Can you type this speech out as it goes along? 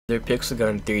Their Pixel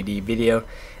Gun 3D video.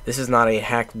 This is not a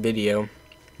hacked video.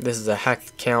 This is a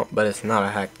hacked account, but it's not a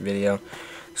hacked video.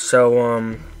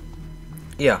 So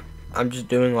yeah, I'm just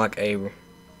doing like a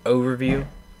overview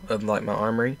of like my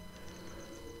armory,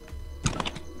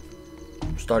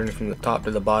 starting from the top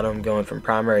to the bottom, going from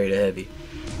primary to heavy.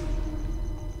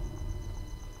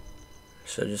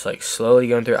 So just like slowly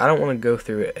going through. I don't want to go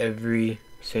through every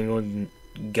single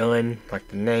gun, like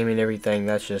the name and everything.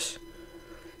 That's just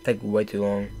take way too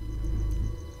long.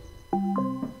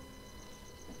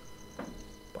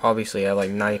 Obviously I have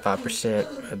like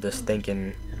 95% of the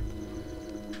stinking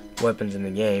weapons in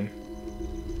the game.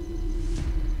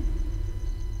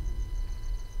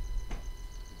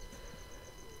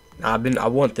 I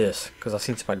want this because I've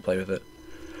seen somebody play with it.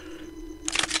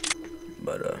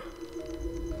 But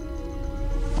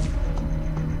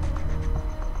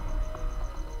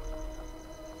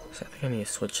so I think I need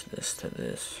to switch this to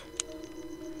this.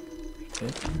 Okay.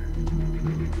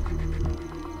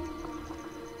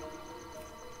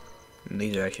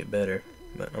 These are actually better,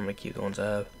 but I'm gonna keep the ones I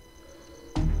have.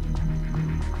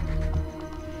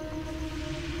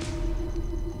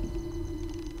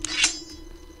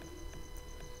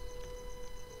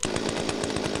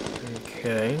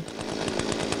 Okay.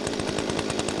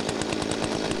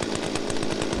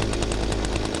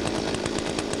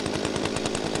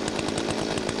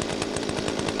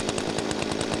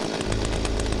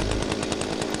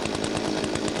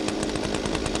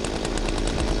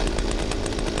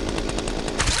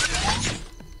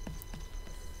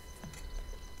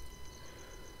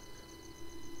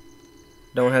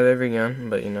 Don't have every gun,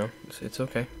 but you know, it's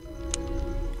okay.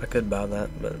 I could buy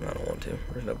that, but I don't want to.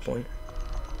 There's no point.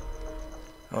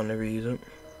 I'll never use it.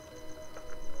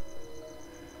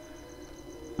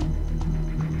 I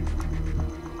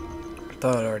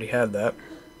thought I already had that,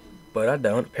 but I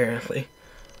don't, apparently.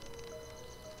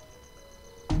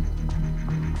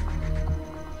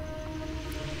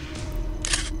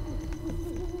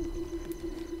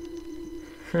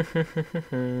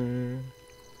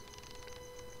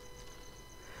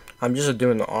 I'm just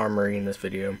doing the armory in this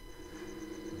video.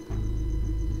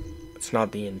 It's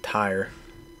not the entire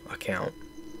account,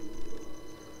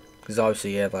 because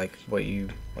obviously you have like what you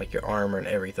like your armor and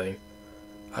everything.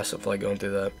 I still feel like going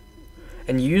through that.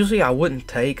 And usually I wouldn't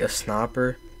take a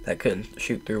sniper that couldn't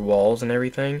shoot through walls and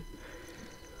everything,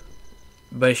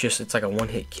 but it's like a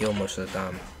one-hit kill most of the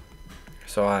time.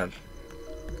 So I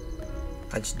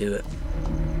just do it.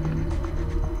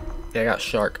 Yeah, I got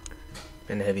shark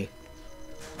and heavy.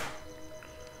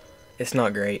 It's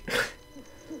not great.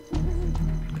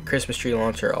 Christmas tree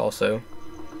launcher also.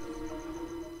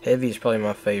 Heavy is probably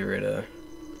my favorite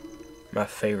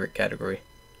category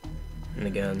in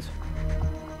the guns.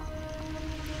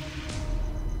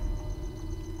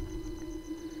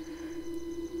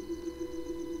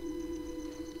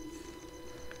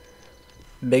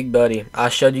 Big Buddy. I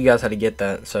showed you guys how to get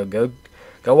that, so go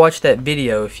watch that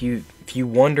video if you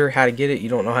wonder how to get it, you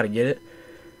don't know how to get it,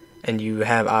 and you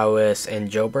have iOS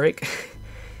and jailbreak.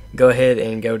 Go ahead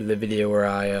and go to the video where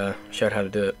I showed how to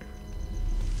do it.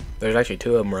 There's actually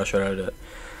two of them where I showed how to do it.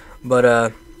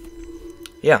 But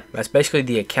yeah, that's basically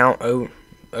the account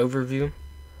overview.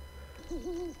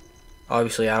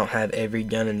 Obviously I don't have every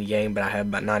gun in the game, but I have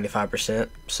about 95%,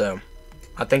 so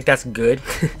I think that's good.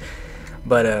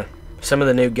 But some of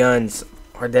the new guns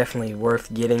are definitely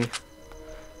worth getting.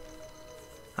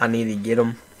 I need to get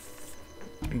them,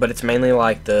 but it's mainly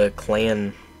like the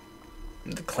clan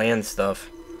stuff.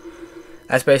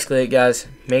 That's basically it, guys.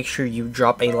 Make sure you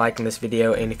drop a like on this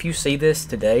video, and if you see this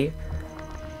today,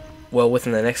 well,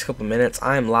 within the next couple minutes,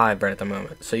 I am live right at the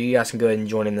moment, so you guys can go ahead and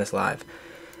join in this live,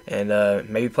 and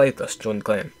maybe play with us, join the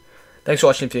clan. Thanks for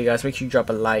watching the video, guys. Make sure you drop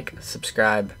a like,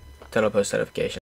 subscribe, turn on post notifications.